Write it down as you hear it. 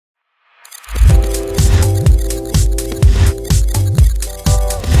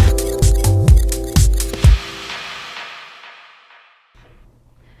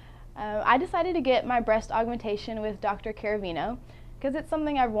decided to get my breast augmentation with Dr. Ciaravino because it's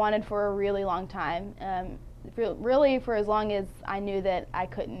something I've wanted for a really long time, really for as long as I knew that I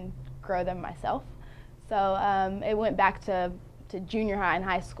couldn't grow them myself. So it went back to junior high and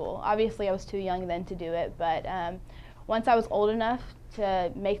high school. Obviously I was too young then to do it, but once I was old enough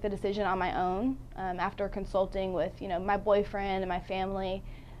to make the decision on my own, after consulting with my boyfriend and my family,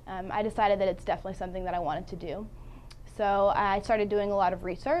 I decided that it's definitely something that I wanted to do. So I started doing a lot of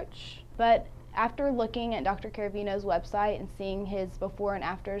research, but after looking at Dr. Ciaravino's website and seeing his before and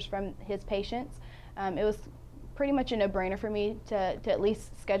afters from his patients, it was pretty much a no-brainer for me to at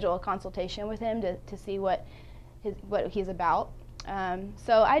least schedule a consultation with him to see what he's about.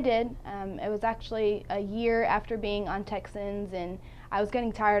 So I did. It was actually a year after being on Texans, and I was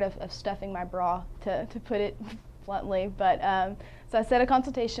getting tired of stuffing my bra, to put it bluntly. But so I set a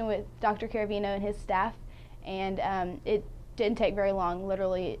consultation with Dr. Ciaravino and his staff, and it didn't take very long.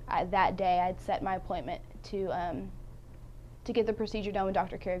 Literally that day I'd set my appointment to get the procedure done with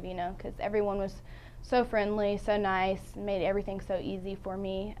Dr. Ciaravino, because everyone was so friendly, so nice, made everything so easy for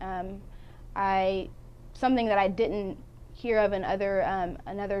me. Something that I didn't hear of in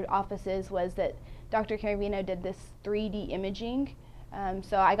other offices was that Dr. Ciaravino did this 3D imaging,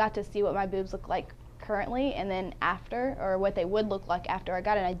 so I got to see what my boobs look like currently and then after, or what they would look like after. I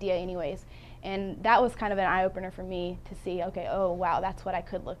got an idea anyways, and that was kind of an eye-opener for me to see, okay, oh wow, that's what I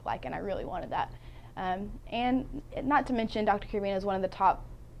could look like, and I really wanted that. And not to mention, Dr. Ciaravino is one of the top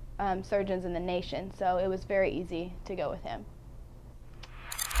surgeons in the nation, so it was very easy to go with him.